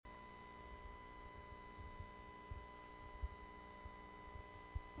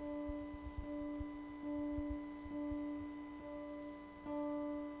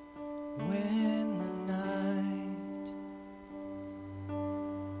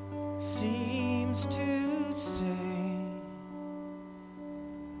seems to say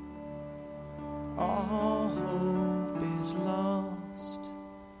all hope is lost,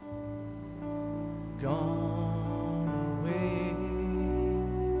 gone away.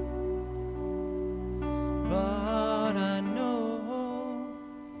 But I know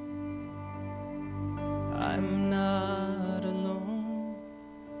I'm not alone.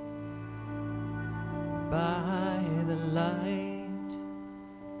 By the light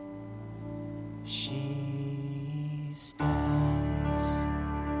she stands.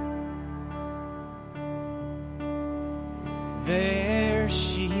 There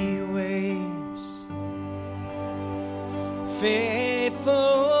she waves,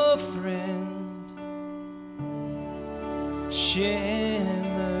 faithful friend, shimmering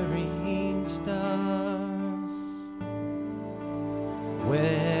stars,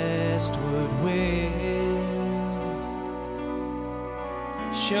 westward wind,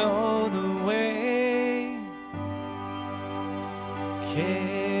 show the way,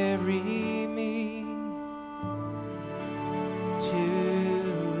 carry me to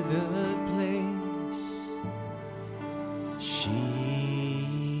the place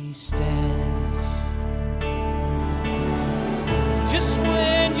she stands. Just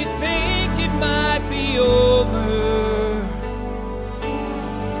when you think it might be over,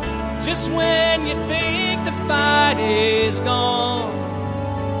 just when you think the fight is gone,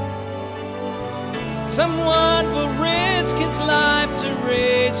 someone will risk his life to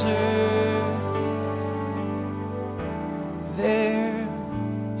raise her. There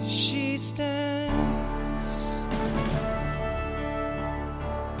she stands.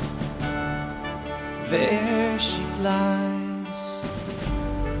 There she flies.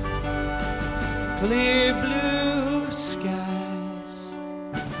 Clear blue skies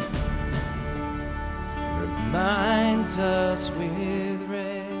reminds us with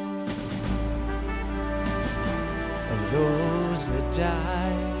red of those that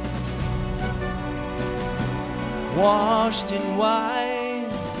died, washed in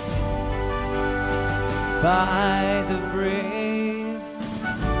white by the brave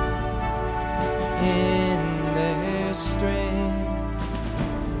in their strength.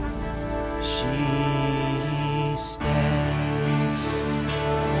 She stands.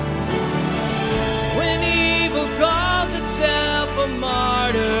 When evil calls itself a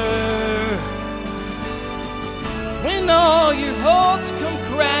martyr, when all your hopes come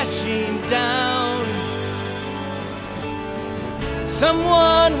crashing down,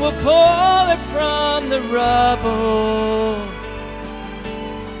 someone will pull her from the rubble.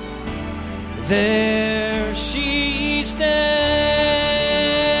 There she stands.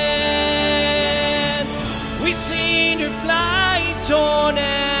 We've seen her fly torn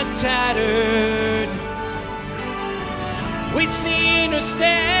and tattered. We've seen her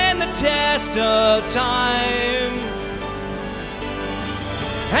stand the test of time.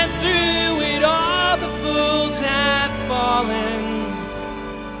 And through it all the fools have fallen.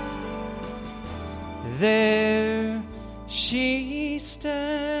 There she stands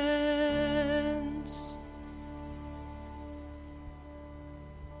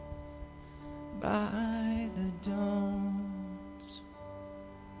by the dawn's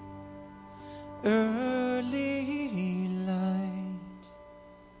early light,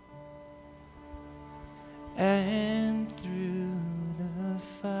 and through the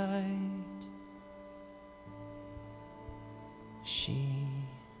fight she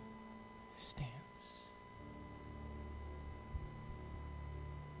stands.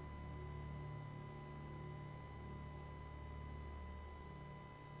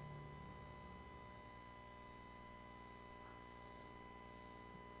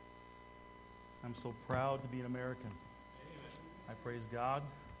 I'm so proud to be an American. I praise God.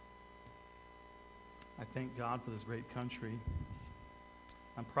 I thank God for this great country.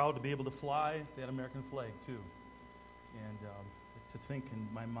 I'm proud to be able to fly that American flag, too. And to think in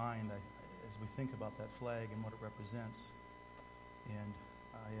my mind, as we think about that flag and what it represents. And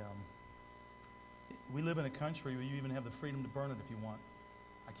we live in a country where you even have the freedom to burn it if you want.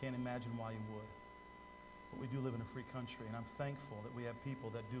 I can't imagine why you would. But we do live in a free country, and I'm thankful that we have people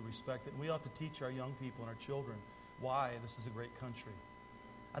that do respect it. And we ought to teach our young people and our children why this is a great country.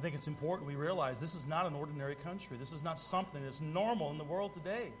 I think it's important we realize this is not an ordinary country. This is not something that's normal in the world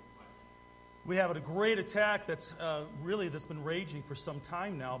today. We have a great attack that's been raging for some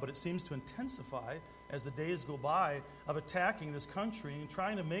time now, but it seems to intensify as the days go by, of attacking this country and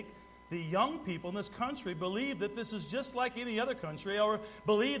trying to make the young people in this country believe that this is just like any other country, or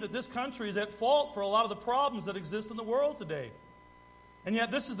believe that this country is at fault for a lot of the problems that exist in the world today. And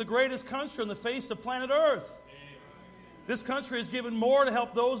yet this is the greatest country on the face of planet Earth. This country has given more to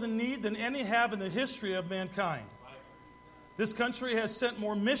help those in need than any have in the history of mankind. This country has sent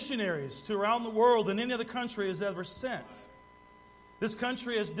more missionaries to around the world than any other country has ever sent. This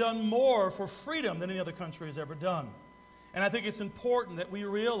country has done more for freedom than any other country has ever done. And I think it's important that we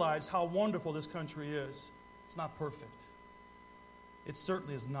realize how wonderful this country is. It's not perfect. It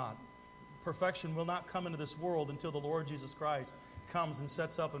certainly is not. Perfection will not come into this world until the Lord Jesus Christ comes and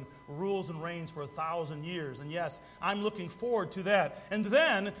sets up and rules and reigns for 1,000 years. And yes, I'm looking forward to that. And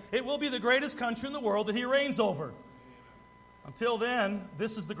then it will be the greatest country in the world that He reigns over. Until then,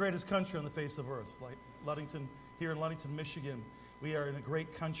 this is the greatest country on the face of earth. Like Ludington, here in Ludington, Michigan, we are in a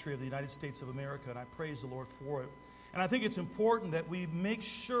great country of the United States of America, and I praise the Lord for it. And I think it's important that we make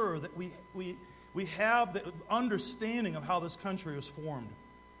sure that we have the understanding of how this country was formed.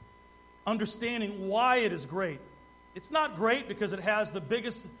 Understanding why it is great. It's not great because it has the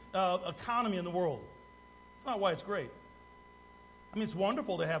biggest economy in the world. It's not why it's great. I mean, it's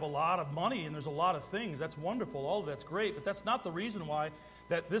wonderful to have a lot of money and there's a lot of things. That's wonderful. All of that's great. But that's not the reason why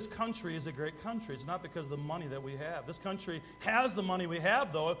that this country is a great country. It's not because of the money that we have. This country has the money we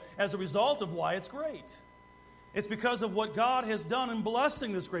have, though, as a result of why it's great. It's because of what God has done in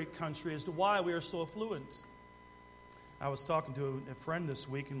blessing this great country as to why we are so affluent. I was talking to a friend this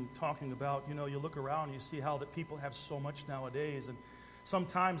week and talking about, you look around and you see how that people have so much nowadays. And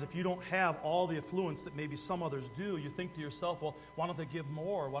sometimes if you don't have all the affluence that maybe some others do, you think to yourself, well, why don't they give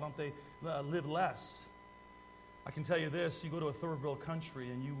more? Why don't they live less? I can tell you this, you go to a third world country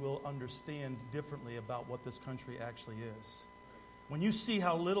and you will understand differently about what this country actually is. When you see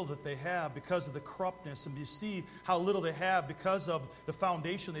how little that they have because of the corruptness, and you see how little they have because of the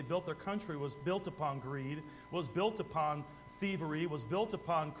foundation they built their country was built upon greed, was built upon thievery, was built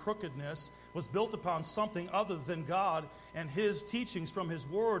upon crookedness, was built upon something other than God and His teachings from His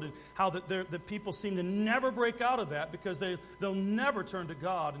Word, and how the people seem to never break out of that because they'll never turn to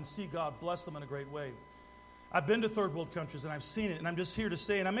God and see God bless them in a great way. I've been to third world countries and I've seen it, and I'm just here to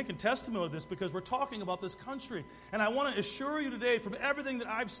say, and I'm making testimony of this because we're talking about this country. And I want to assure you today, from everything that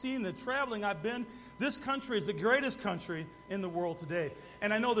I've seen, the traveling I've been, this country is the greatest country in the world today.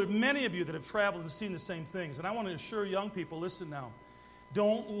 And I know there are many of you that have traveled and seen the same things. And I want to assure young people, listen now,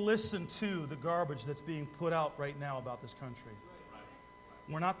 don't listen to the garbage that's being put out right now about this country.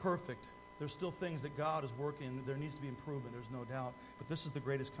 We're not perfect. There's still things that God is working. There needs to be improvement, there's no doubt. But this is the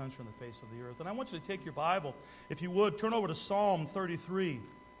greatest country on the face of the earth. And I want you to take your Bible, if you would, turn over to Psalm 33.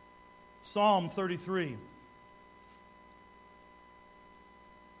 Psalm 33.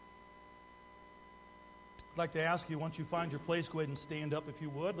 I'd like to ask you, once you find your place, go ahead and stand up if you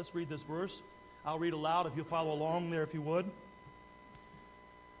would. Let's read this verse. I'll read aloud if you'll follow along there if you would.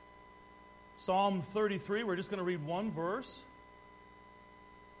 Psalm 33, we're just going to read one verse.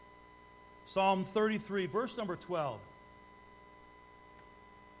 Psalm 33, verse number 12.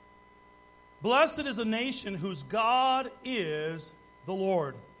 Blessed is the nation whose God is the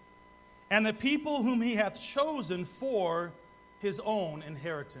Lord, and the people whom He hath chosen for His own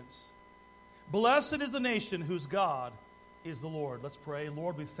inheritance. Blessed is the nation whose God is the Lord. Let's pray.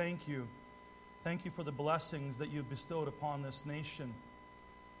 Lord, we thank You. Thank You for the blessings that You've bestowed upon this nation.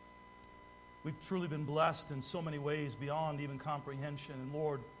 We've truly been blessed in so many ways beyond even comprehension. And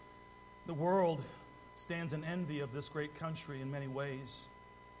Lord, the world stands in envy of this great country in many ways.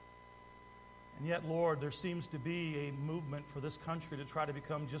 And yet, Lord, there seems to be a movement for this country to try to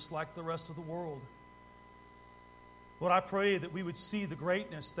become just like the rest of the world. Lord, I pray that we would see the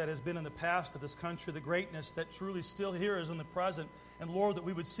greatness that has been in the past of this country, the greatness that truly still here is in the present. And Lord, that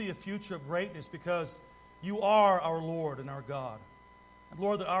we would see a future of greatness because You are our Lord and our God. And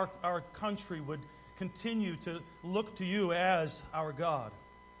Lord, that our country would continue to look to You as our God.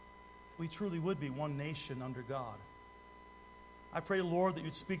 We truly would be one nation under God. I pray, Lord, that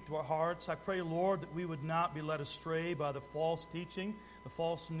You'd speak to our hearts. I pray, Lord, that we would not be led astray by the false teaching, the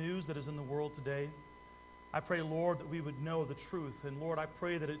false news that is in the world today. I pray, Lord, that we would know the truth. And Lord, I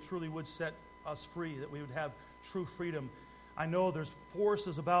pray that it truly would set us free, that we would have true freedom. I know there's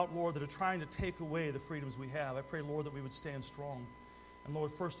forces about, Lord, that are trying to take away the freedoms we have. I pray, Lord, that we would stand strong. And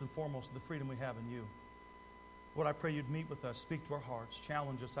Lord, first and foremost, the freedom we have in You. Lord, I pray You'd meet with us, speak to our hearts,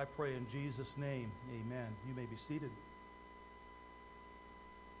 challenge us. I pray in Jesus' name, amen. You may be seated.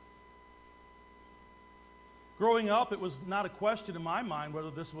 Growing up, it was not a question in my mind whether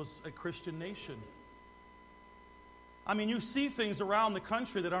this was a Christian nation. I mean, you see things around the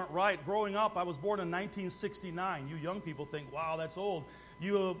country that aren't right. Growing up, I was born in 1969. You young people think, wow, that's old.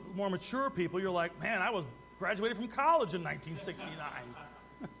 You more mature people, you're like, man, I graduated from college in 1969.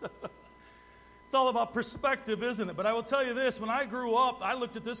 It's all about perspective, isn't it? But I will tell you this, when I grew up, I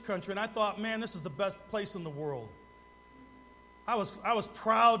looked at this country and I thought, man, this is the best place in the world. I was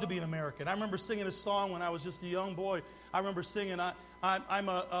proud to be an American. I remember singing a song when I was just a young boy. I remember singing,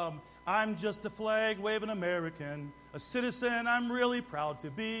 I'm just a flag-waving American, a citizen I'm really proud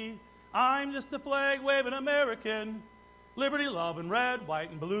to be. I'm just a flag-waving American, liberty, love, and red,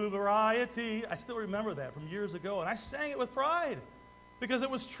 white, and blue variety. I still remember that from years ago, and I sang it with pride because it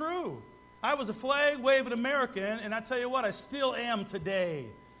was true. I was a flag-waving American, and I tell you what, I still am today.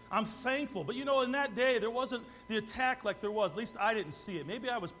 I'm thankful. But in that day, there wasn't the attack like there was. At least I didn't see it. Maybe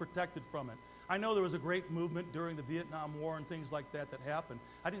I was protected from it. I know there was a great movement during the Vietnam War and things like that happened.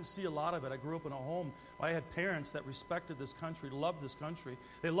 I didn't see a lot of it. I grew up in a home where I had parents that respected this country, loved this country.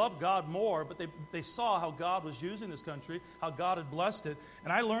 They loved God more, but they saw how God was using this country, how God had blessed it,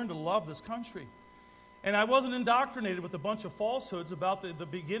 and I learned to love this country. And I wasn't indoctrinated with a bunch of falsehoods about the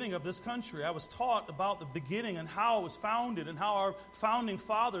beginning of this country. I was taught about the beginning and how it was founded and how our founding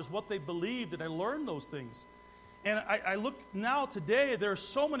fathers, what they believed, and I learned those things. And I look now today, there are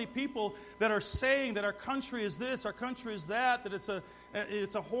so many people that are saying that our country is this, our country is that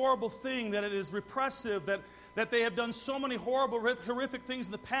it's a horrible thing, that it is repressive, that they have done so many horrible, horrific things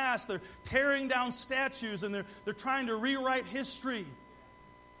in the past. They're tearing down statues and they're trying to rewrite history.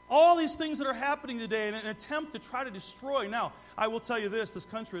 All these things that are happening today in an attempt to try to destroy. Now, I will tell you this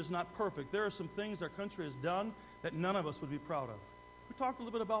country is not perfect. There are some things our country has done that none of us would be proud of. We talked a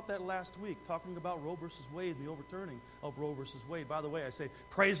little bit about that last week, talking about Roe versus Wade and the overturning of Roe versus Wade. By the way, I say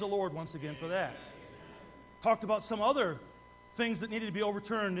praise the Lord once again for that. Talked about some other things that needed to be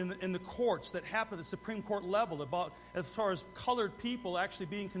overturned in the courts that happened at the Supreme Court level, about as far as colored people actually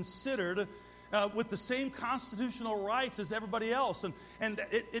being considered with the same constitutional rights as everybody else. And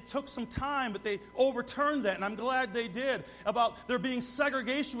it took some time, but they overturned that, and I'm glad they did, about there being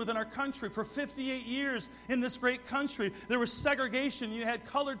segregation within our country. For 58 years in this great country, there was segregation. You had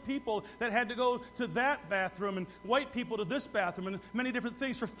colored people that had to go to that bathroom and white people to this bathroom and many different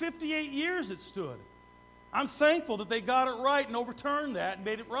things. For 58 years it stood. I'm thankful that they got it right and overturned that and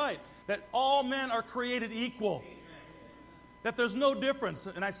made it right, that all men are created equal. That there's no difference.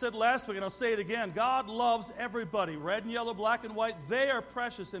 And I said last week, and I'll say it again, God loves everybody, red and yellow, black and white. They are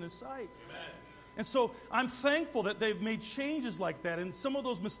precious in His sight. Amen. And so I'm thankful that they've made changes like that. And some of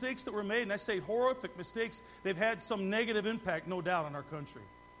those mistakes that were made, and I say horrific mistakes, they've had some negative impact, no doubt, on our country.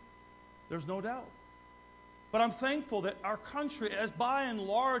 There's no doubt. But I'm thankful that our country, as by and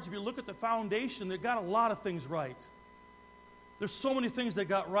large, if you look at the foundation, they've got a lot of things right. There's so many things they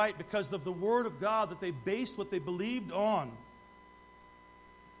got right because of the Word of God that they based what they believed on.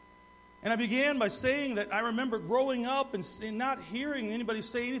 And I began by saying that I remember growing up and not hearing anybody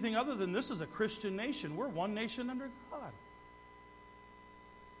say anything other than this is a Christian nation. We're one nation under God.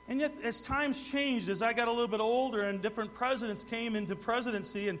 And yet, as times changed, as I got a little bit older and different presidents came into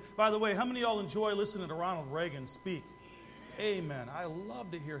presidency, and by the way, how many of y'all enjoy listening to Ronald Reagan speak? Amen. I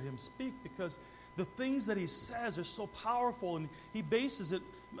love to hear him speak because the things that he says are so powerful, and he bases it,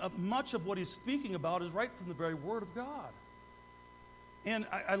 much of what he's speaking about is right from the very Word of God. And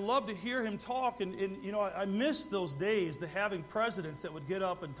I love to hear him talk, and I miss those days, the having presidents that would get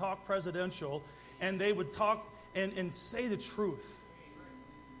up and talk presidential, and they would talk and say the truth.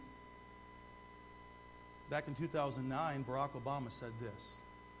 Back in 2009, Barack Obama said this: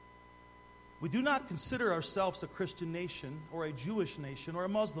 "We do not consider ourselves a Christian nation or a Jewish nation or a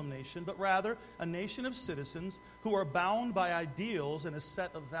Muslim nation, but rather a nation of citizens who are bound by ideals and a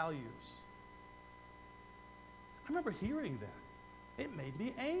set of values." I remember hearing that. It made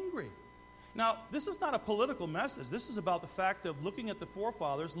me angry. Now, this is not a political message. This is about the fact of looking at the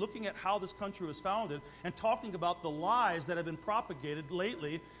forefathers, looking at how this country was founded, and talking about the lies that have been propagated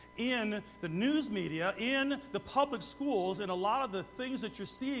lately in the news media, in the public schools, and a lot of the things that you're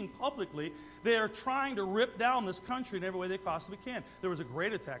seeing publicly. They are trying to rip down this country in every way they possibly can. There was a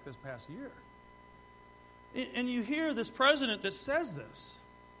great attack this past year. And you hear this president that says this.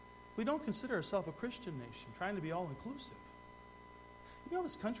 We don't consider ourselves a Christian nation, trying to be all-inclusive. You know,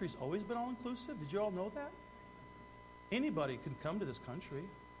 this country's always been all-inclusive. Did you all know that? Anybody can come to this country.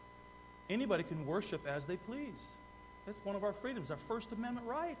 Anybody can worship as they please. That's one of our freedoms, our First Amendment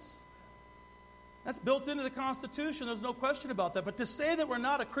rights. That's built into the Constitution. There's no question about that. But to say that we're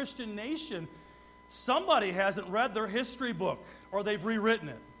not a Christian nation, somebody hasn't read their history book or they've rewritten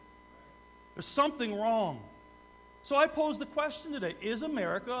it. There's something wrong. So I pose the question today, is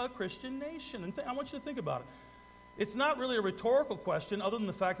America a Christian nation? And I want you to think about it. It's not really a rhetorical question, other than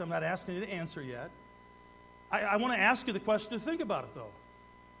the fact I'm not asking you to answer yet. I want to ask you the question to think about it, though.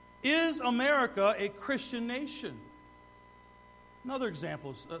 Is America a Christian nation? Another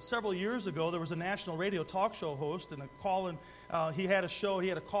example, several years ago, there was a national radio talk show host, and he had a show, he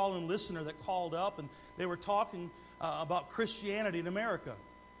had a call-in listener that called up, and they were talking about Christianity in America.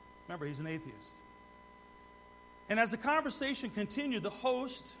 Remember, he's an atheist. And as the conversation continued, the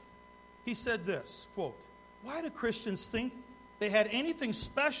host, he said this, quote, "Why do Christians think they had anything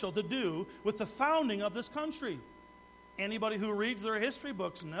special to do with the founding of this country? Anybody who reads their history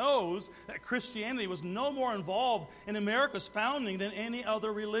books knows that Christianity was no more involved in America's founding than any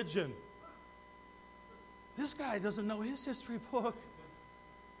other religion." This guy doesn't know his history book.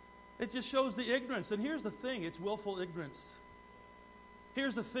 It just shows the ignorance. And here's the thing, it's willful ignorance.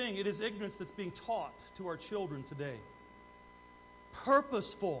 Here's the thing, it is ignorance that's being taught to our children today.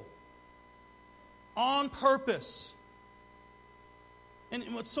 Purposeful. On purpose.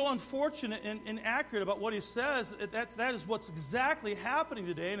 And what's so unfortunate and accurate about what he says, that is what's exactly happening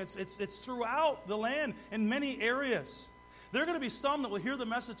today, and it's throughout the land in many areas. There are going to be some that will hear the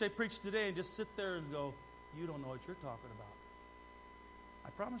message I preached today and just sit there and go, "You don't know what you're talking about." I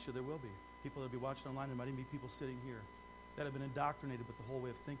promise you there will be. People that will be watching online, there might even be people sitting here that have been indoctrinated with the whole way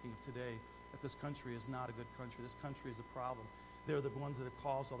of thinking of today, that this country is not a good country. This country is a problem. They're the ones that have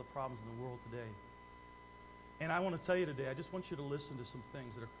caused all the problems in the world today. And I want to tell you today, I just want you to listen to some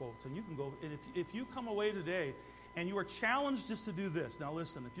things that are quotes. And you can go, and if you come away today and you are challenged just to do this, now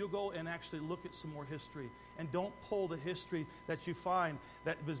listen, if you'll go and actually look at some more history and don't pull the history that you find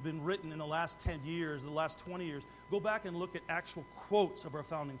that has been written in the last 10 years, the last 20 years, go back and look at actual quotes of our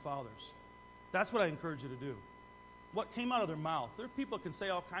founding fathers. That's what I encourage you to do. What came out of their mouth. There are people that can say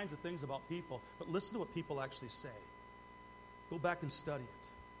all kinds of things about people, but listen to what people actually say. Go back and study it.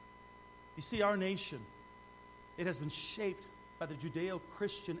 You see, our nation, it has been shaped by the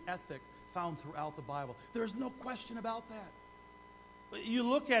Judeo-Christian ethic found throughout the Bible. There's no question about that. You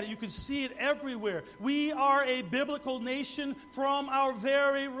look at it, you can see it everywhere. We are a biblical nation from our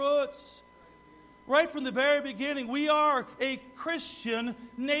very roots. Right from the very beginning, we are a Christian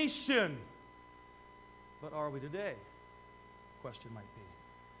nation. But are we today? The question might be.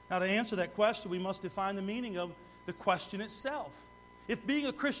 Now, to answer that question, we must define the meaning of the question itself. If being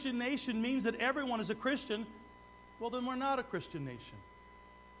a Christian nation means that everyone is a Christian, well, then we're not a Christian nation.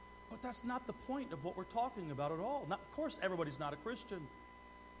 But that's not the point of what we're talking about at all. Now, of course, everybody's not a Christian.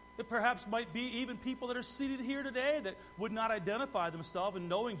 It perhaps might be even people that are seated here today that would not identify themselves in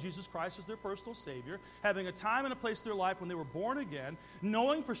knowing Jesus Christ as their personal Savior, having a time and a place in their life when they were born again,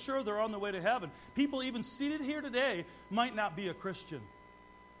 knowing for sure they're on their way to heaven. People even seated here today might not be a Christian.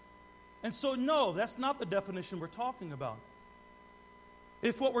 And so, no, that's not the definition we're talking about.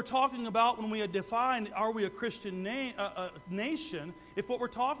 If what we're talking about when we define, are we a Christian nation, if what we're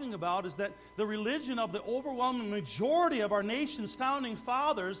talking about is that the religion of the overwhelming majority of our nation's founding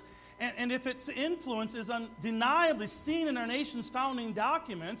fathers, and if its influence is undeniably seen in our nation's founding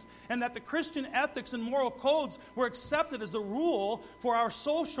documents, and that the Christian ethics and moral codes were accepted as the rule for our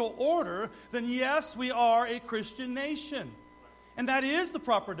social order, then yes, we are a Christian nation. And that is the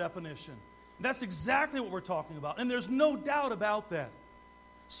proper definition. That's exactly what we're talking about, and there's no doubt about that.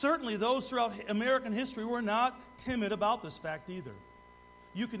 Certainly those throughout American history were not timid about this fact either.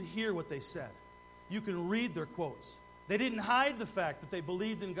 You can hear what they said. You can read their quotes. They didn't hide the fact that they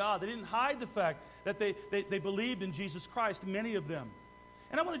believed in God. They didn't hide the fact that they believed in Jesus Christ, many of them.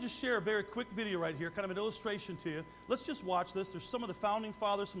 And I want to just share a very quick video right here, kind of an illustration to you. Let's just watch this. There's some of the founding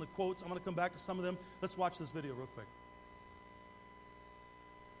fathers, some of the quotes. I'm going to come back to some of them. Let's watch this video real quick.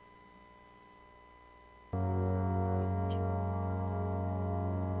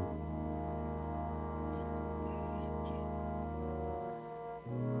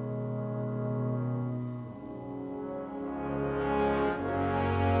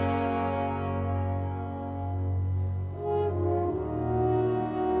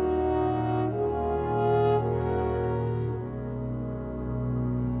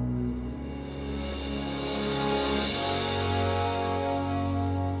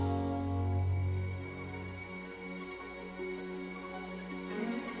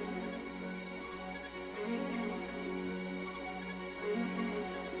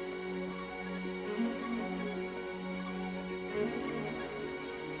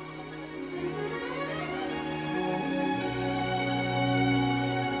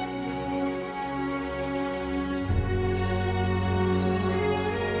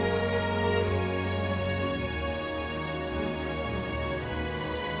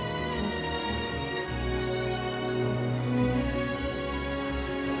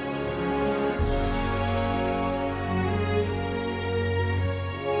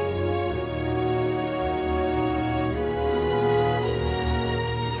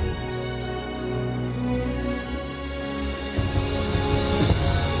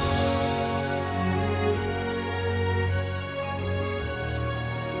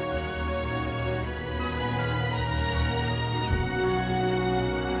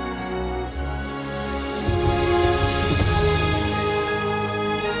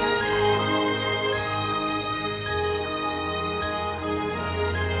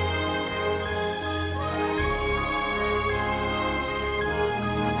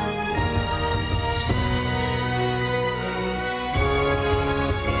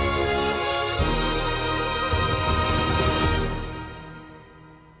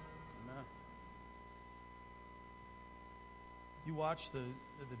 watch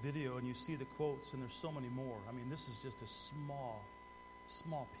the video and you see the quotes, and there's so many more. I mean, this is just a small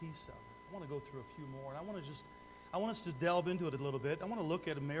piece of it. I want to go through a few more, and I want us to delve into it a little bit. I want to look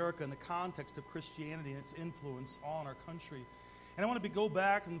at America in the context of Christianity and its influence on our country. And I want to go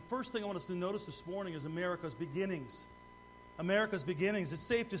back, and the first thing I want us to notice this morning is America's beginnings. America's beginnings. It's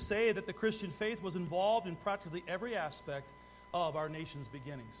safe to say that the Christian faith was involved in practically every aspect of our nation's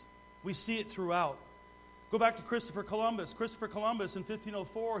beginnings. We see it throughout. Go back to Christopher Columbus. Christopher Columbus in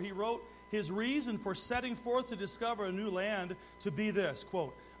 1504, he wrote his reason for setting forth to discover a new land to be this,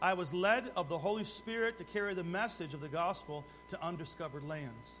 quote, "I was led of the Holy Spirit to carry the message of the gospel to undiscovered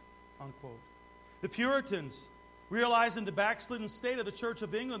lands," unquote. The Puritans, realizing the backslidden state of the Church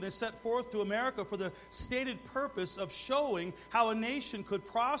of England, they set forth to America for the stated purpose of showing how a nation could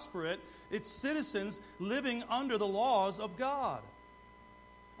prosper its citizens living under the laws of God.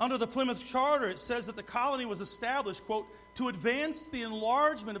 Under the Plymouth Charter, it says that the colony was established, quote, "to advance the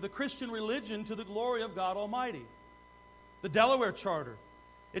enlargement of the Christian religion to the glory of God Almighty." The Delaware Charter,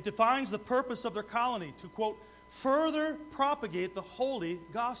 it defines the purpose of their colony to, quote, "further propagate the holy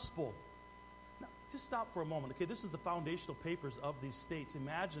gospel." Now, just stop for a moment, okay? This is the foundational papers of these states.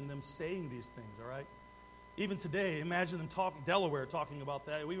 Imagine them saying these things, all right? Even today, imagine them Delaware talking about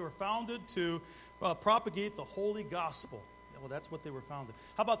that. We were founded to propagate the holy gospel. Well, that's what they were founded.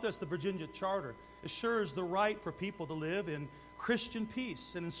 How about this? The Virginia Charter assures the right for people to live in Christian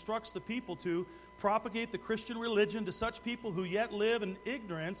peace and instructs the people to propagate the Christian religion to such people who yet live in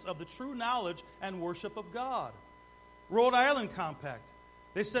ignorance of the true knowledge and worship of God. Rhode Island Compact,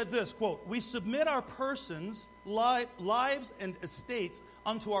 they said this, quote, "We submit our persons, lives, and estates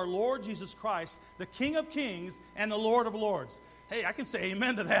unto our Lord Jesus Christ, the King of kings and the Lord of lords." Hey, I can say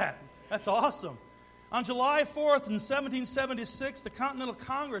amen to that. That's awesome. On July 4th in 1776, the Continental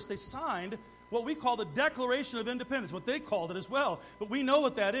Congress, they signed what we call the Declaration of Independence, what they called it as well. But we know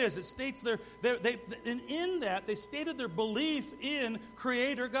what that is. It states in that, they stated their belief in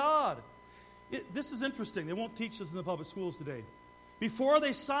Creator God. This is interesting. They won't teach this in the public schools today. Before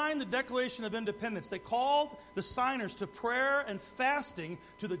they signed the Declaration of Independence, they called the signers to prayer and fasting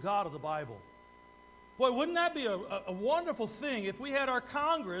to the God of the Bible. Boy, wouldn't that be a wonderful thing if we had our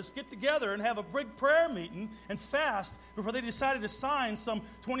Congress get together and have a big prayer meeting and fast before they decided to sign some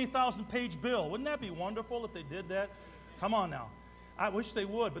 20,000-page bill? Wouldn't that be wonderful if they did that? Come on now. I wish they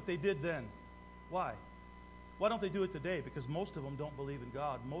would, but they did then. Why? Why don't they do it today? Because most of them don't believe in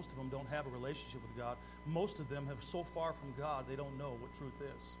God. Most of them don't have a relationship with God. Most of them have so far from God, they don't know what truth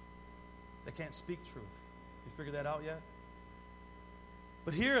is. They can't speak truth. Have you figured that out yet?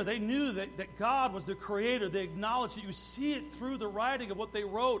 But here, they knew that God was their creator. They acknowledged it. You see it through the writing of what they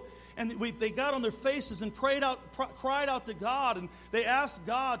wrote. And they got on their faces and cried out to God. And they asked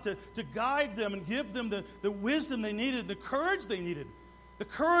God to guide them and give them the wisdom they needed, the courage they needed, the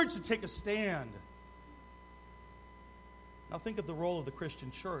courage to take a stand. Now think of the role of the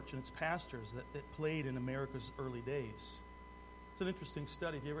Christian church and its pastors that played in America's early days. It's an interesting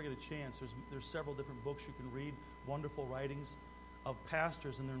study. If you ever get a chance, there's several different books you can read, wonderful writings of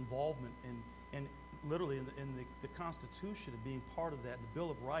pastors and their involvement in literally in the Constitution and being part of that, the Bill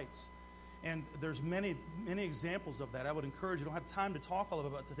of Rights. And there's many examples of that. I would encourage you. I don't have time to talk all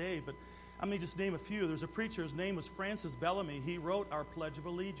about today, but let me just name a few. There's a preacher, his name was Francis Bellamy. He wrote our Pledge of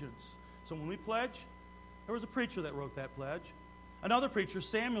Allegiance. So when we pledge, there was a preacher that wrote that pledge. Another preacher,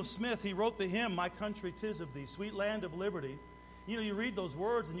 Samuel Smith, he wrote the hymn, "My Country 'Tis of Thee, Sweet Land of Liberty." You know, you read those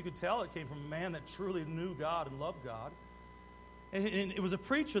words and you could tell it came from a man that truly knew God and loved God. And it was a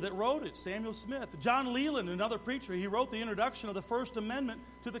preacher that wrote it, Samuel Smith. John Leland, another preacher, he wrote the introduction of the First Amendment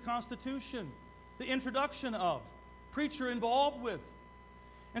to the Constitution. The introduction of. Preacher involved with.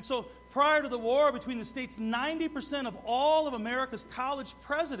 And so prior to the war between the states, 90% of all of America's college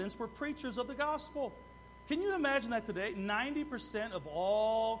presidents were preachers of the gospel. Can you imagine that today? 90% of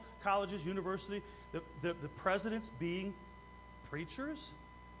all colleges, universities, the presidents being preachers?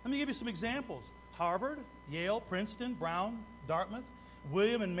 Let me give you some examples. Harvard, Yale, Princeton, Brown, Dartmouth,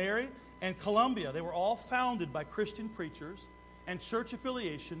 William and Mary, and Columbia. They were all founded by Christian preachers and church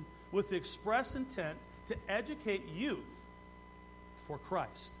affiliation with the express intent to educate youth for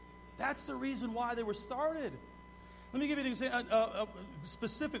Christ. That's the reason why they were started. Let me give you an example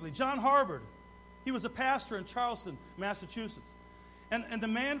specifically. John Harvard, he was a pastor in Charleston, Massachusetts. And the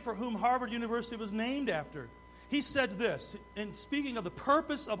man for whom Harvard University was named after, he said this, in speaking of the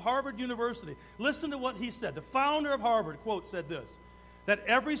purpose of Harvard University. Listen to what he said. The founder of Harvard, quote, said this, that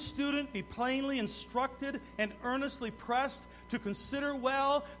every student be plainly instructed and earnestly pressed to consider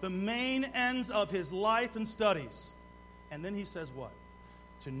well the main ends of his life and studies. And then he says what?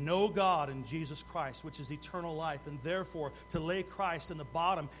 to know God in Jesus Christ, which is eternal life, and therefore to lay Christ in the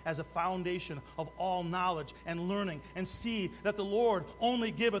bottom as a foundation of all knowledge and learning, and see that the Lord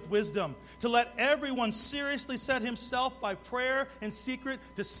only giveth wisdom, to let everyone seriously set himself by prayer in secret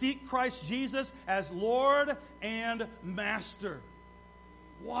to seek Christ Jesus as Lord and Master.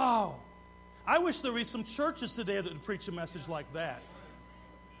 Wow. I wish there were some churches today that would preach a message like that.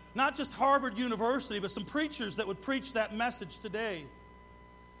 Not just Harvard University, but some preachers that would preach that message today.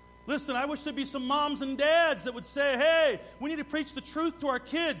 Listen, I wish there'd be some moms and dads that would say, hey, we need to preach the truth to our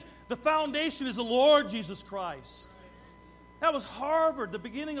kids. The foundation is the Lord Jesus Christ. That was Harvard, the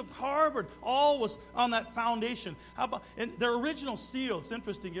beginning of Harvard. All was on that foundation. How about and their original seal? It's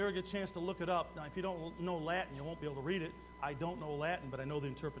interesting. You ever get a chance to look it up. Now, if you don't know Latin, you won't be able to read it. I don't know Latin, but I know the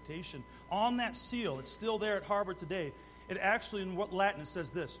interpretation. On that seal, it's still there at Harvard today. It actually, in what Latin, it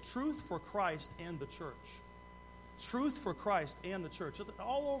says this: truth for Christ and the church. Truth for Christ and the church.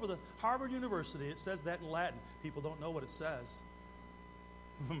 All over the Harvard University, it says that in Latin. People don't know what it says.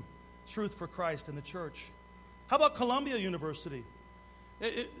 Truth for Christ and the church. How about Columbia University?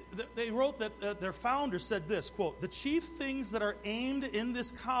 They wrote that their founder said this, quote, "The chief things that are aimed in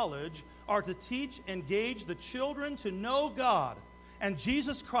this college are to teach and gauge the children to know God and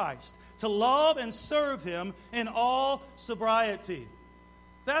Jesus Christ, to love and serve Him in all sobriety."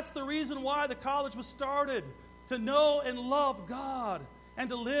 That's the reason why the college was started, to know and love God and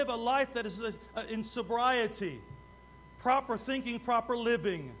to live a life that is in sobriety, proper thinking, proper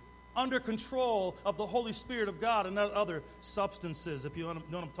living, under control of the Holy Spirit of God and not other substances, if you know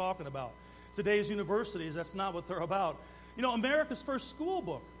what I'm talking about. Today's universities, that's not what they're about. You know, America's first school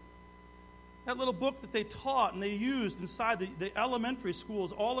book, that little book that they taught and they used inside the elementary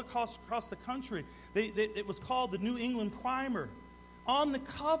schools all across the country, it was called the New England Primer. On the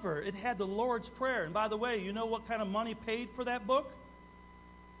cover, it had the Lord's Prayer. And by the way, you know what kind of money paid for that book?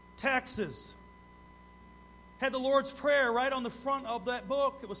 Taxes. Had the Lord's Prayer right on the front of that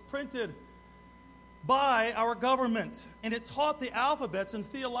book. It was printed by our government. And it taught the alphabets in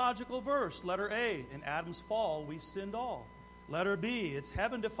theological verse. Letter A, in Adam's fall, we sinned all. Letter B, it's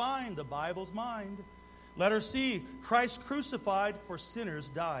heaven defined, the Bible's mind. Letter C, Christ crucified for sinners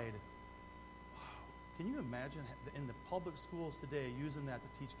died. Can you imagine in the public schools today using that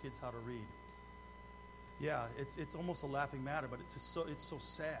to teach kids how to read? Yeah, it's almost a laughing matter, but it's so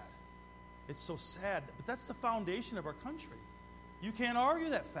sad. It's so sad. But that's the foundation of our country. You can't argue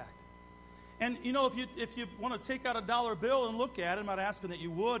that fact. And you know, if you want to take out a dollar bill and look at it, I'm not asking that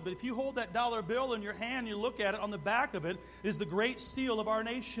you would, but if you hold that dollar bill in your hand and you look at it, on the back of it is the great seal of our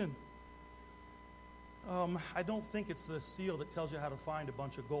nation. I don't think it's the seal that tells you how to find a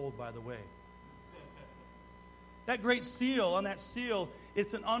bunch of gold, by the way. That great seal, on that seal,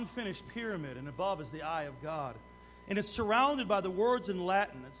 it's an unfinished pyramid, and above is the eye of God. And it's surrounded by the words in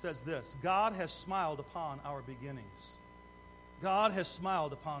Latin. It says this: God has smiled upon our beginnings. God has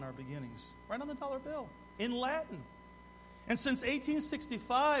smiled upon our beginnings. Right on the dollar bill, in Latin. And since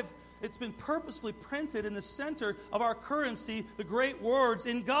 1865, it's been purposely printed in the center of our currency, the great words,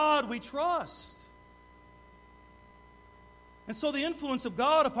 "In God we trust." And so the influence of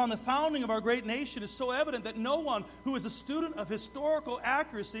God upon the founding of our great nation is so evident that no one who is a student of historical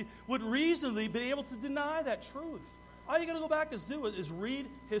accuracy would reasonably be able to deny that truth. All you got to go back is read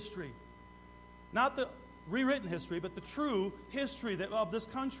history. Not the rewritten history, but the true history of this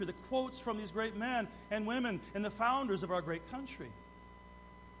country, the quotes from these great men and women and the founders of our great country.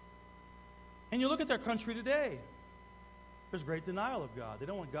 And you look at their country today, there's great denial of God. They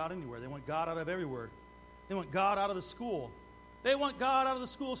don't want God anywhere. They want God out of everywhere. They want God out of the school. They want God out of the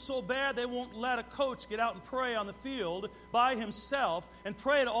school so bad they won't let a coach get out and pray on the field by himself and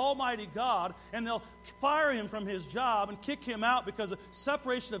pray to Almighty God, and they'll fire him from his job and kick him out because of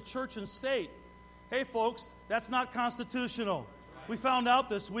separation of church and state. Hey, folks, that's not constitutional. We found out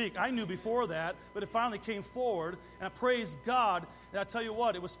this week. I knew before that, but it finally came forward, and I praise God. And I tell you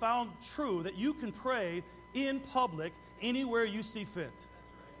what, it was found true that you can pray in public anywhere you see fit.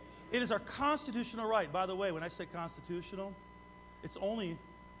 It is our constitutional right. By the way, when I say constitutional, it's only,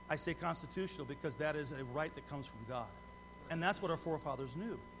 I say constitutional because that is a right that comes from God. And that's what our forefathers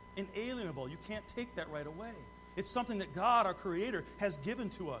knew. Inalienable. You can't take that right away. It's something that God, our Creator, has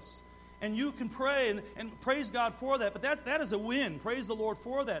given to us. And you can pray and praise God for that. But that is a win. Praise the Lord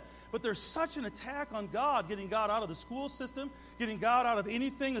for that. But there's such an attack on God, getting God out of the school system, getting God out of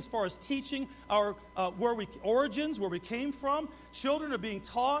anything as far as teaching our where we came from. Children are being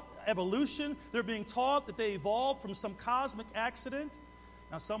taught evolution. They're being taught that they evolved from some cosmic accident.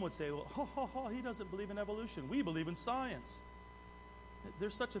 Now some would say, well, he doesn't believe in evolution. We believe in science.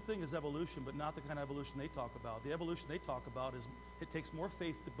 There's such a thing as evolution, but not the kind of evolution they talk about. The evolution they talk about is it takes more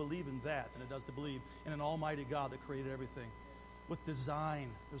faith to believe in that than it does to believe in an almighty God that created everything. With design,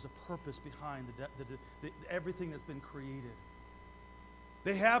 there's a purpose behind everything that's been created.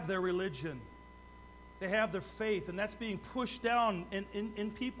 They have their religion. They have their faith, and that's being pushed down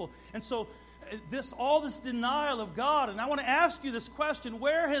in people. And so all this denial of God, and I want to ask you this question: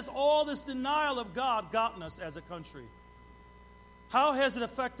 where has all this denial of God gotten us as a country? How has it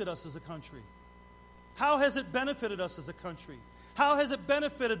affected us as a country? How has it benefited us as a country? How has it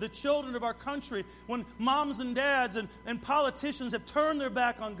benefited the children of our country when moms and dads and politicians have turned their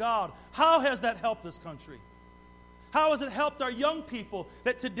back on God? How has that helped this country? How has it helped our young people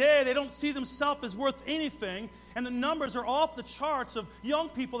that today they don't see themselves as worth anything, and the numbers are off the charts of young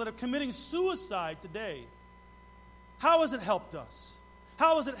people that are committing suicide today? How has it helped us?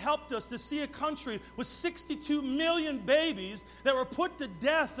 How has it helped us to see a country with 62 million babies that were put to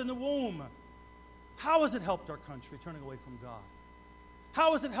death in the womb? How has it helped our country turning away from God?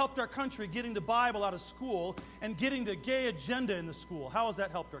 How has it helped our country getting the Bible out of school and getting the gay agenda in the school? How has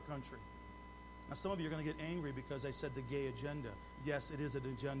that helped our country? Now, some of you are going to get angry because I said the gay agenda. Yes, it is an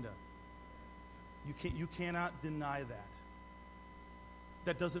agenda. You cannot deny that.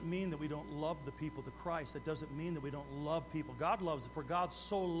 That doesn't mean that we don't love the people to Christ. That doesn't mean that we don't love people. God loves it. For God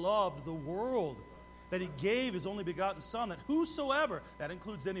so loved the world that He gave His only begotten Son, that whosoever, that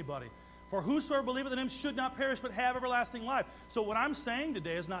includes anybody, for whosoever believeth in Him should not perish but have everlasting life. So what I'm saying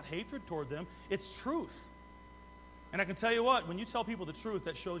today is not hatred toward them. It's truth. And I can tell you what, when you tell people the truth,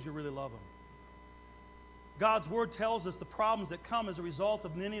 that shows you really love them. God's Word tells us the problems that come as a result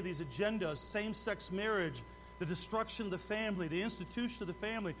of many of these agendas: same-sex marriage, the destruction of the family, the institution of the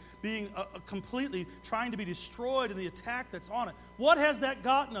family being completely trying to be destroyed, and the attack that's on it. What has that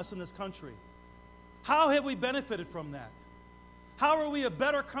gotten us in this country? How have we benefited from that? How are we a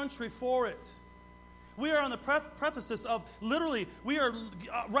better country for it? We are on the precipice of literally, we are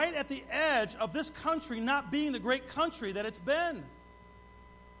right at the edge of this country not being the great country that it's been.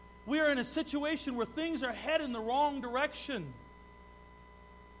 We are in a situation where things are headed in the wrong direction.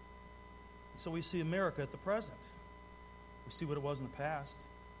 So we see America at the present. We see what it was in the past.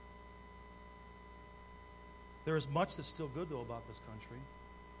 There is much that's still good, though, about this country.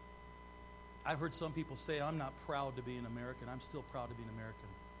 I've heard some people say, I'm not proud to be an American. I'm still proud to be an American.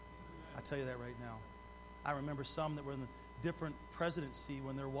 I tell you that right now. I remember some that were in the different presidency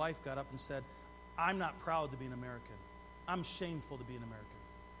when their wife got up and said, I'm not proud to be an American. I'm shameful to be an American.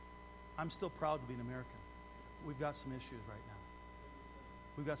 I'm still proud to be an American. We've got some issues right now.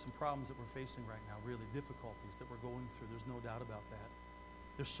 We've got some problems that we're facing right now, really difficulties that we're going through. There's no doubt about that.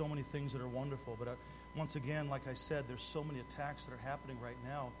 There's so many things that are wonderful, but once again, like I said, there's so many attacks that are happening right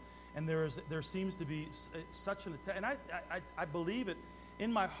now, and there seems to be such an attack. And I believe it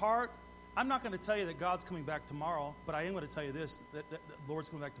in my heart. I'm not going to tell you that God's coming back tomorrow, but I am going to tell you this, that the Lord's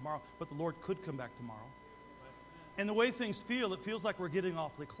coming back tomorrow, but the Lord could come back tomorrow. And the way things feel, it feels like we're getting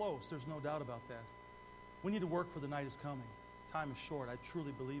awfully close. There's no doubt about that. We need to work for the night is coming. Time is short. I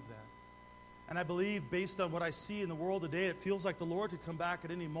truly believe that. And I believe, based on what I see in the world today, it feels like the Lord could come back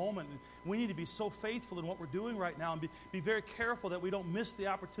at any moment. And we need to be so faithful in what we're doing right now and be very careful that we don't miss the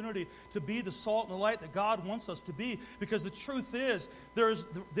opportunity to be the salt and the light that God wants us to be. Because the truth is, there's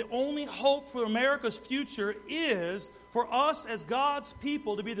the only hope for America's future is for us as God's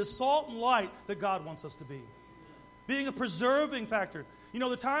people to be the salt and light that God wants us to be. Being a preserving factor. You know,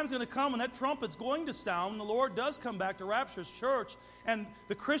 the time's going to come when that trumpet's going to sound, and the Lord does come back to rapture His church, and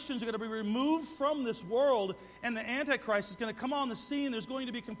the Christians are going to be removed from this world, and the Antichrist is going to come on the scene. There's going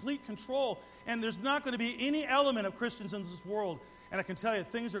to be complete control, and there's not going to be any element of Christians in this world. And I can tell you,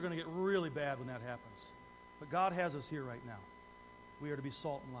 things are going to get really bad when that happens. But God has us here right now. We are to be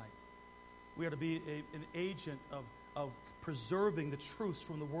salt and light. We are to be an agent of preserving the truths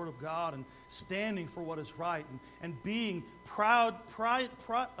from the Word of God and standing for what is right and being proud,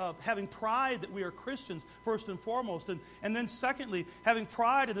 having pride that we are Christians first and foremost, and then secondly, having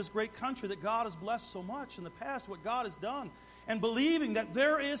pride in this great country that God has blessed so much in the past, what God has done, and believing that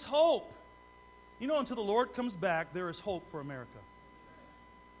there is hope. You know, until the Lord comes back, there is hope for America.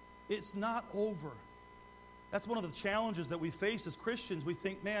 It's not over. That's one of the challenges that we face as Christians. We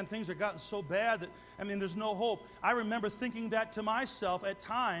think, man, things have gotten so bad that, there's no hope. I remember thinking that to myself at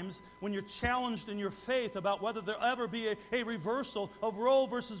times when you're challenged in your faith about whether there'll ever be a reversal of Roe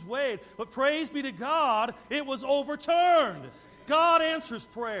versus Wade. But praise be to God, it was overturned. God answers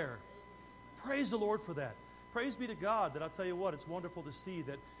prayer. Praise the Lord for that. Praise be to God that I'll tell you what, it's wonderful to see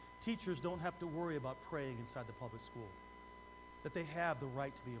that teachers don't have to worry about praying inside the public school. That they have the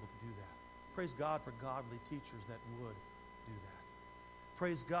right to be able to do that. Praise God for godly teachers that would do that.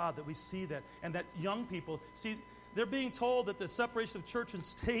 praise God that we see that. And that young people, see, they're being told that the separation of church and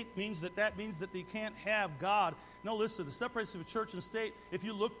state means that they can't have God. No, listen, the separation of church and state, if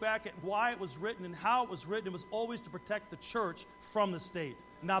you look back at why it was written and how it was written, it was always to protect the church from the state,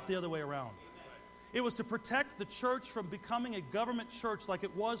 not the other way around. It was to protect the church from becoming a government church like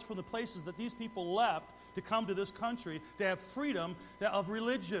it was from the places that these people left to come to this country, to have freedom of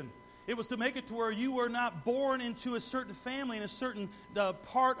religion. It was to make it to where you were not born into a certain family in a certain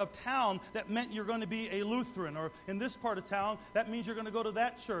part of town that meant you're going to be a Lutheran. Or in this part of town, that means you're going to go to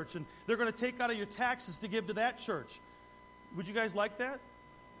that church. And they're going to take out of your taxes to give to that church. Would you guys like that?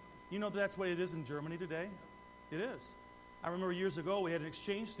 You know that's what it is in Germany today? It is. I remember years ago we had an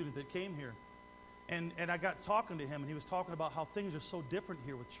exchange student that came here. And I got talking to him, and he was talking about how things are so different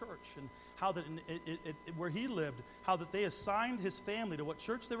here with church, and how that where he lived, how that they assigned his family to what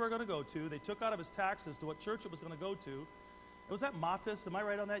church they were going to go to. They took out of his taxes to what church it was going to go to. Was that Mattis? Am I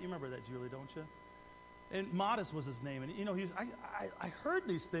right on that? You remember that, Julie, don't you? And Mattis was his name. And, you know, I heard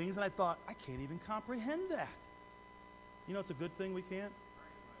these things, and I thought, I can't even comprehend that. You know, it's a good thing we can't?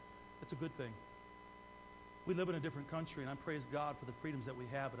 It's a good thing. We live in a different country, and I praise God for the freedoms that we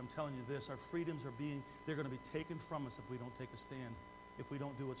have, but I'm telling you this, our freedoms they're going to be taken from us if we don't take a stand, if we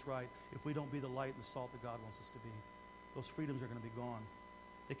don't do what's right, if we don't be the light and the salt that God wants us to be. Those freedoms are going to be gone.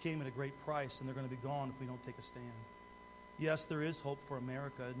 They came at a great price, and they're going to be gone if we don't take a stand. Yes, there is hope for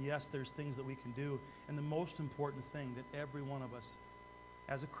America, and yes, there's things that we can do, and the most important thing that every one of us,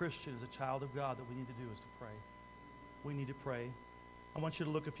 as a Christian, as a child of God, that we need to do is to pray. We need to pray. I want you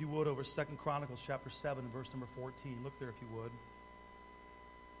to look, if you would, over 2 Chronicles chapter 7 and verse number 14. Look there if you would.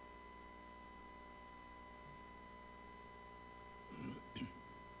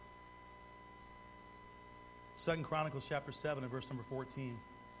 Second Chronicles chapter 7 and verse number 14.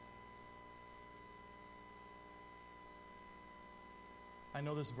 I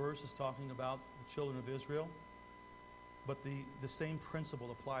know this verse is talking about the children of Israel, but the same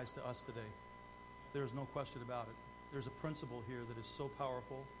principle applies to us today. There is no question about it. There's a principle here that is so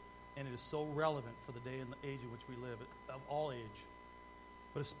powerful, and it is so relevant for the day and the age in which we live, of all age.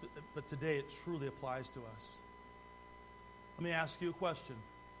 But today it truly applies to us. Let me ask you a question.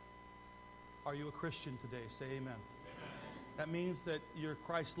 Are you a Christian today? Say amen. Amen. That means that you're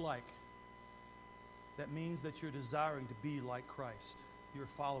Christ-like. That means that you're desiring to be like Christ. You're a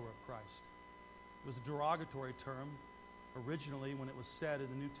follower of Christ. It was a derogatory term. Originally, when it was said in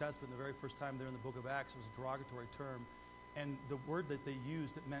the New Testament, the very first time there in the book of Acts, it was a derogatory term. And the word that they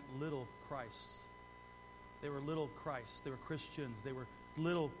used, it meant little Christs. They were little Christs. They were Christians. They were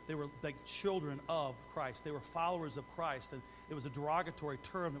like children of Christ. They were followers of Christ. And it was a derogatory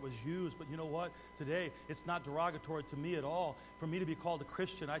term that was used. But you know what? Today, it's not derogatory to me at all. For me to be called a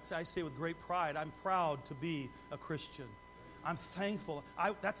Christian, I say with great pride, I'm proud to be a Christian. I'm thankful.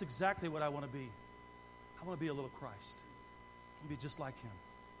 That's exactly what I want to be. I want to be a little Christ. I want to be just like him.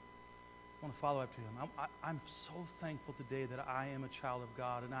 I want to follow after him. I'm so thankful today that I am a child of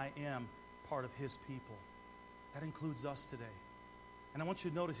God and I am part of his people. That includes us today. And I want you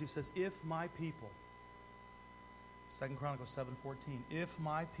to notice, he says, if my people, 2 Chronicles 7:14, if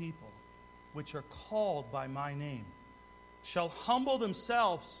my people, which are called by my name, shall humble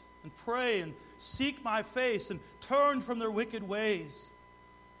themselves and pray and seek my face and turn from their wicked ways,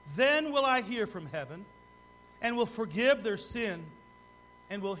 then will I hear from heaven and will forgive their sin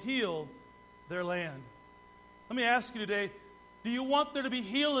and will heal their land. Let me ask you today, do you want there to be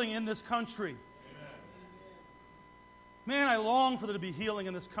healing in this country? Man, I long for there to be healing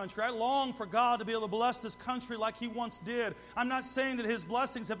in this country. I long for God to be able to bless this country like he once did. I'm not saying that his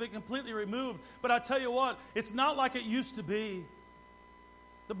blessings have been completely removed, but I tell you what, it's not like it used to be.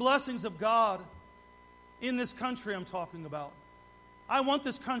 The blessings of God in this country I'm talking about. I want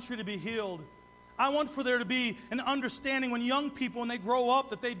this country to be healed. I want for there to be an understanding when young people, when they grow up,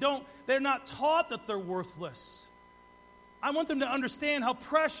 that they're not taught that they're worthless. I want them to understand how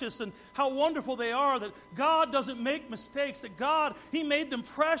precious and how wonderful they are, that God doesn't make mistakes, that God, he made them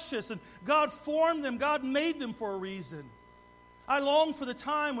precious, and God formed them, God made them for a reason. I long for the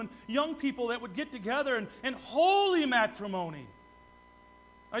time when young people that would get together and holy matrimony.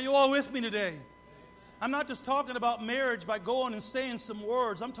 Are you all with me today? I'm not just talking about marriage by going and saying some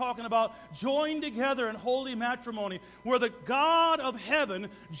words. I'm talking about join together in holy matrimony, where the God of heaven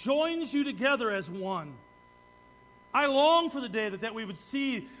joins you together as one. I long for the day that we would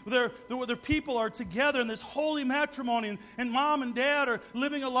see where people are together in this holy matrimony, and mom and dad are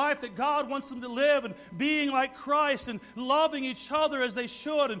living a life that God wants them to live, and being like Christ and loving each other as they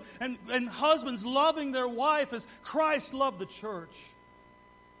should, and husbands loving their wife as Christ loved the church.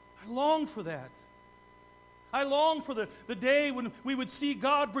 I long for that. I long for the day when we would see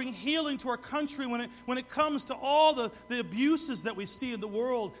God bring healing to our country when it comes to all the abuses that we see in the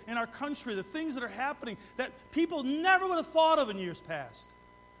world, in our country, the things that are happening that people never would have thought of in years past.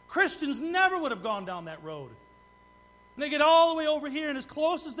 Christians never would have gone down that road. And they get all the way over here, and as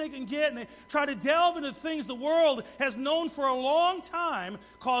close as they can get, and they try to delve into things the world has known for a long time,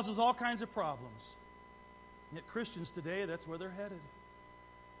 causes all kinds of problems. And yet Christians today, that's where they're headed.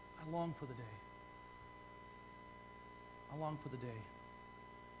 I long for the day. I long for the day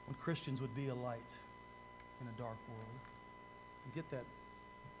when Christians would be a light in a dark world. And get that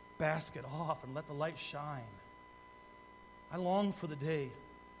basket off and let the light shine. I long for the day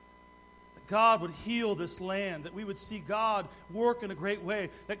that God would heal this land, that we would see God work in a great way,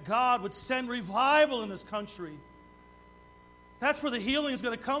 that God would send revival in this country. That's where the healing is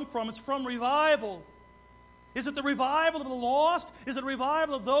going to come from. It's from revival. Is it the revival of the lost? Is it a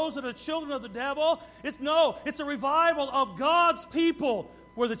revival of those that are children of the devil? It's a revival of God's people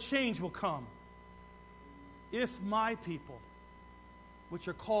where the change will come. If my people, which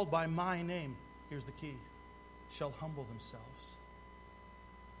are called by my name, here's the key, shall humble themselves.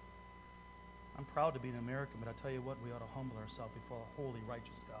 I'm proud to be an American, but I tell you what, we ought to humble ourselves before a holy,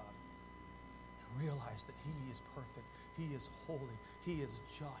 righteous God and realize that He is perfect, He is holy, He is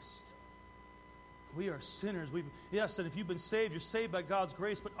just. We are sinners. Yes, and if you've been saved, you're saved by God's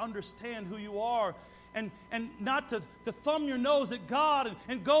grace, but understand who you are. And not to thumb your nose at God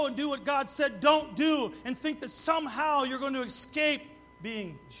and go and do what God said don't do and think that somehow you're going to escape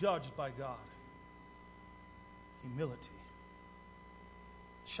being judged by God. Humility.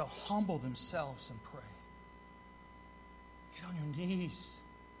 Shall humble themselves and pray. Get on your knees.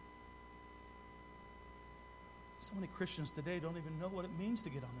 So many Christians today don't even know what it means to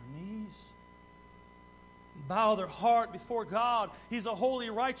get on their knees. Bow their heart before God. He's a holy,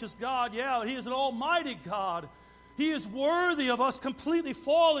 righteous God. Yeah, He is an almighty God. He is worthy of us completely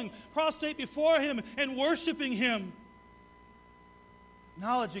falling, prostrate before Him and worshiping Him,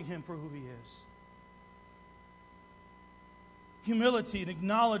 acknowledging Him for who He is. Humility and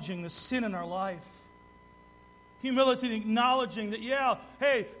acknowledging the sin in our life. Humility and acknowledging that,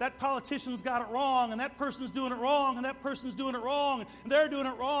 that politician's got it wrong, and that person's doing it wrong, and that person's doing it wrong, and they're doing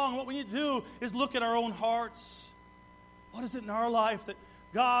it wrong. What we need to do is look at our own hearts. What is it in our life that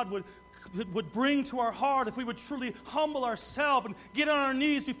God would bring to our heart if we would truly humble ourselves and get on our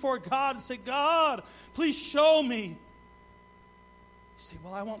knees before God and say, God, please show me. You say,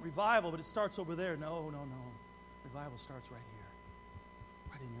 well, I want revival, but it starts over there. No. Revival starts right here,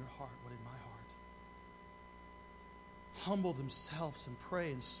 right in your heart, right in my heart. Humble themselves and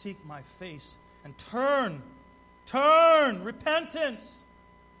pray and seek my face and turn, repentance,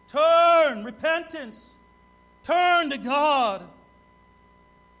 turn to God,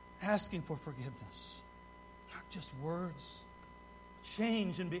 asking for forgiveness, not just words,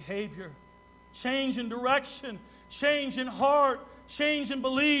 change in behavior, change in direction, change in heart, change in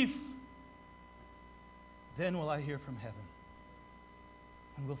belief. Then will I hear from heaven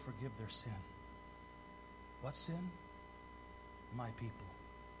and will forgive their sin. What sin? My people.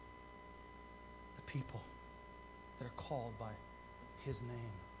 The people that are called by His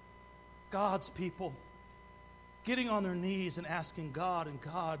name. God's people getting on their knees and asking God, and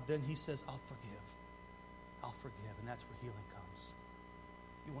God, then He says, I'll forgive, and that's where healing comes.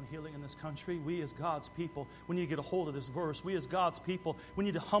 You want healing in this country? We as God's people, we need to get a hold of this verse. We as God's people, we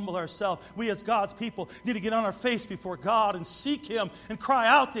need to humble ourselves. We as God's people need to get on our face before God and seek Him and cry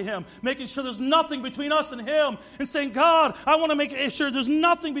out to Him, making sure there's nothing between us and Him, and saying, God, I want to make sure there's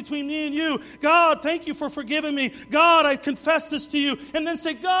nothing between me and you. God, thank you for forgiving me. God, I confess this to you. And then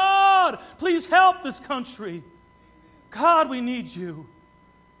say, God, please help this country. God, we need you.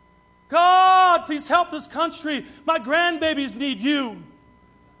 God, please help this country. My grandbabies need you.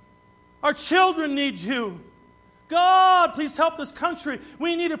 Our children need you. God, please help this country.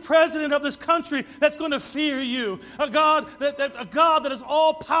 We need a president of this country that's going to fear you. A God that is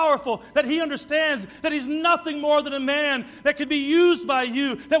all powerful, that He understands that He's nothing more than a man that can be used by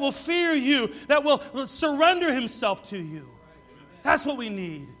you, that will fear you, that will surrender himself to you. That's what we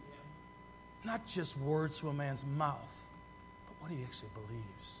need. Not just words from a man's mouth, but what he actually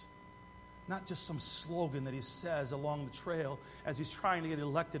believes. Not just some slogan that he says along the trail as he's trying to get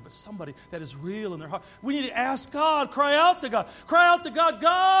elected, but somebody that is real in their heart. We need to ask God, cry out to God. Cry out to God,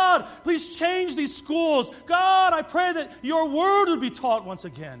 God, please change these schools. God, I pray that your word would be taught once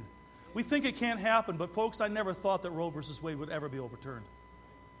again. We think it can't happen, but folks, I never thought that Roe versus Wade would ever be overturned.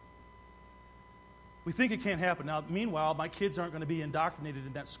 We think it can't happen. Now, meanwhile, my kids aren't going to be indoctrinated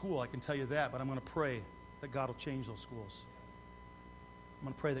in that school, I can tell you that, but I'm going to pray that God will change those schools. I'm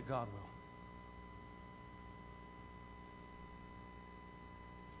going to pray that God will.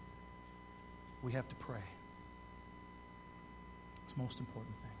 We have to pray. It's the most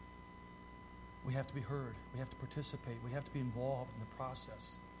important thing. We have to be heard. We have to participate. We have to be involved in the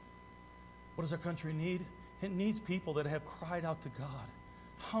process. What does our country need? It needs people that have cried out to God,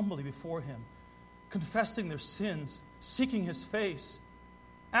 humbly before Him, confessing their sins, seeking His face,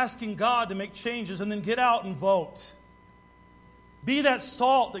 asking God to make changes, and then get out and vote. Be that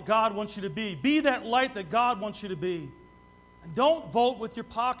salt that God wants you to be. Be that light that God wants you to be. And don't vote with your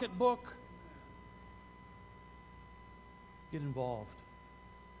pocketbook. Get involved.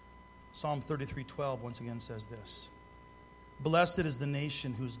 Psalm 33:12 once again says this: Blessed is the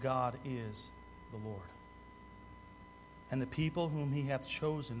nation whose God is the Lord, and the people whom He hath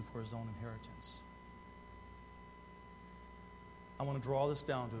chosen for His own inheritance. I want to draw this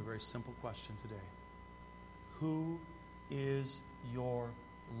down to a very simple question today. Who is your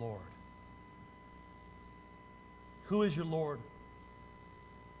Lord? Who is your Lord?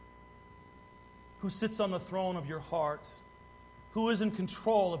 Who sits on the throne of your heart? Who is in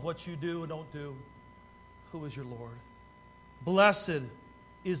control of what you do and don't do? Who is your Lord? Blessed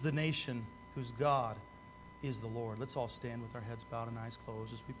is the nation whose God is the Lord. Let's all stand with our heads bowed and eyes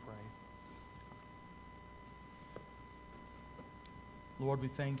closed as we pray. Lord, we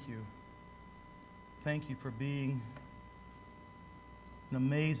thank you. Thank you for being an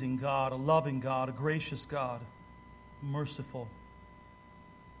amazing God, a loving God, a gracious God, merciful.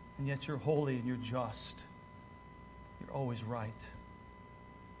 And yet you're holy and you're just. You're always right.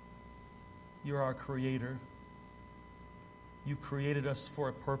 You're our Creator. You've created us for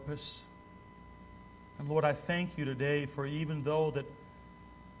a purpose. And Lord, I thank you today for even though that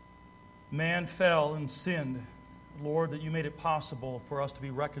man fell and sinned, Lord, that you made it possible for us to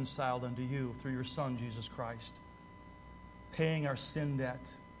be reconciled unto you through your Son, Jesus Christ, paying our sin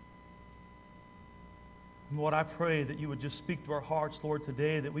debt. And Lord, I pray that you would just speak to our hearts, Lord,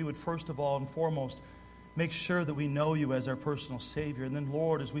 today, that we would first of all and foremost make sure that we know you as our personal Savior. And then,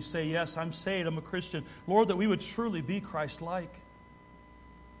 Lord, as we say, yes, I'm saved, I'm a Christian, Lord, that we would truly be Christ-like.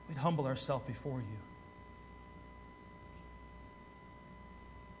 We'd humble ourselves before you.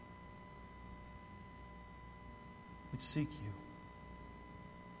 We'd seek you.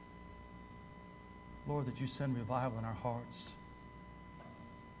 Lord, that you send revival in our hearts.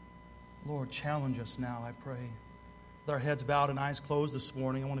 Lord, challenge us now, I pray. With our heads bowed and eyes closed this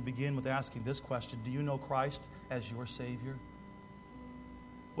morning, I want to begin with asking this question. Do you know Christ as your Savior?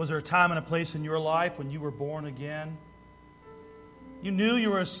 Was there a time and a place in your life when you were born again? You knew you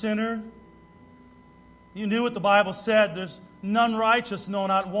were a sinner. You knew what the Bible said. There's none righteous, no,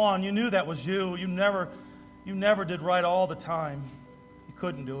 not one. You knew that was you. You never did right all the time. You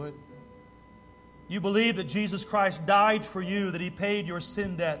couldn't do it. You believed that Jesus Christ died for you, that He paid your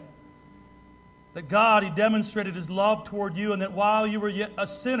sin debt. That God, He demonstrated His love toward you, and that while you were yet a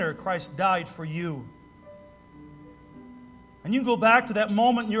sinner, Christ died for you. And you can go back to that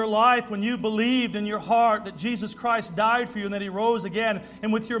moment in your life when you believed in your heart that Jesus Christ died for you and that He rose again.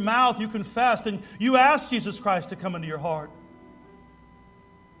 And with your mouth you confessed and you asked Jesus Christ to come into your heart.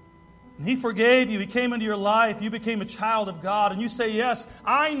 And He forgave you. He came into your life. You became a child of God. And you say, yes,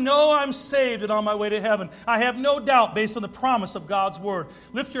 I know I'm saved and on my way to heaven. I have no doubt based on the promise of God's Word.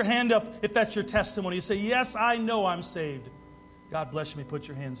 Lift your hand up if that's your testimony. You say, yes, I know I'm saved. God bless you. Put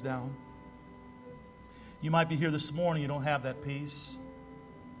your hands down. You might be here this morning. You don't have that peace.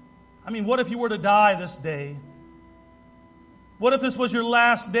 I mean, what if you were to die this day? What if this was your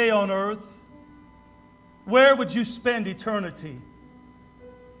last day on earth? Where would you spend eternity?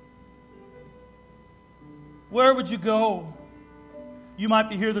 Where would you go? You might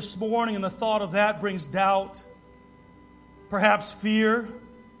be here this morning and the thought of that brings doubt, perhaps fear.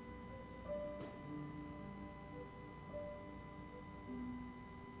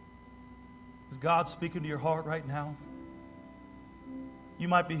 Is God speaking to your heart right now? You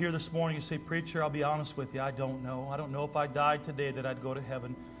might be here this morning and say, preacher, I'll be honest with you, I don't know. I don't know if I died today that I'd go to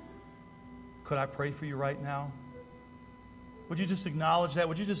heaven. Could I pray for you right now? Would you just acknowledge that?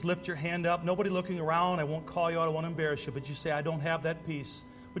 Would you just lift your hand up? Nobody looking around. I won't call you out. I won't embarrass you. But you say, I don't have that peace.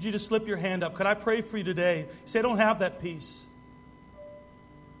 Would you just slip your hand up? Could I pray for you today? You say, I don't have that peace.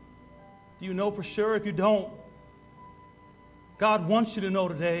 Do you know for sure? If you don't, God wants you to know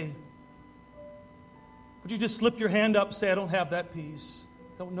today. Would you just slip your hand up and say, I don't have that peace?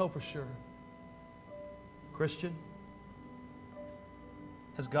 Don't know for sure. Christian,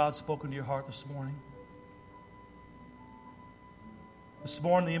 has God spoken to your heart this morning? This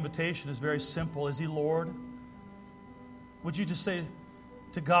morning, the invitation is very simple. Is He Lord? Would you just say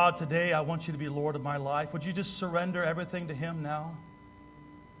to God today, I want you to be Lord of my life? Would you just surrender everything to Him now?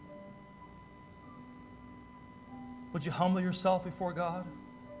 Would you humble yourself before God?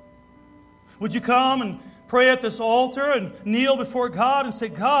 Would you come and pray at this altar and kneel before God and say,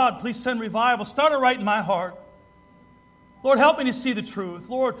 God, please send revival. Start it right in my heart. Lord, help me to see the truth.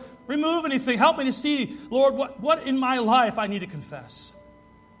 Lord, remove anything. Help me to see, Lord, what in my life I need to confess.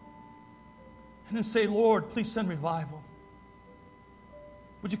 And then say, Lord, please send revival.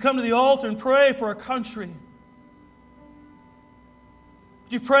 Would you come to the altar and pray for our country?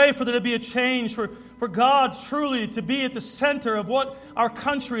 Would you pray for there to be a change, for God truly to be at the center of what our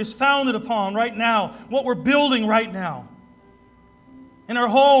country is founded upon right now, what we're building right now, in our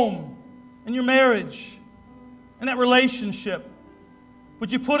home, in your marriage, in that relationship?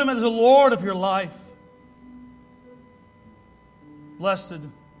 Would you put Him as the Lord of your life? Blessed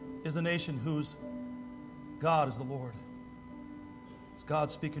is the nation whose God is the Lord. It's God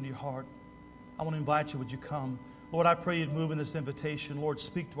speaking to your heart. I want to invite you, would you come? Lord, I pray You'd move in this invitation. Lord,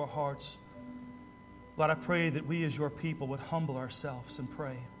 speak to our hearts. Lord, I pray that we as Your people would humble ourselves and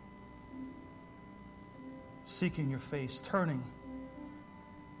pray, seeking Your face, turning.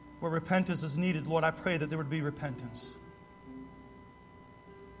 Where repentance is needed, Lord, I pray that there would be repentance.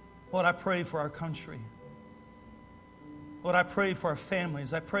 Lord, I pray for our country. Lord, I pray for our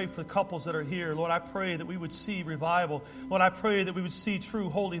families. I pray for the couples that are here. Lord, I pray that we would see revival. Lord, I pray that we would see true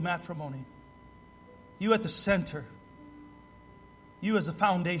holy matrimony. You at the center. You as the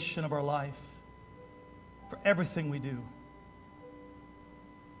foundation of our life for everything we do.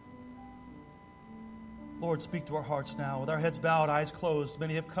 Lord, speak to our hearts now. With our heads bowed, eyes closed,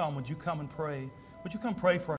 many have come. Would you come and pray? Would you come pray for our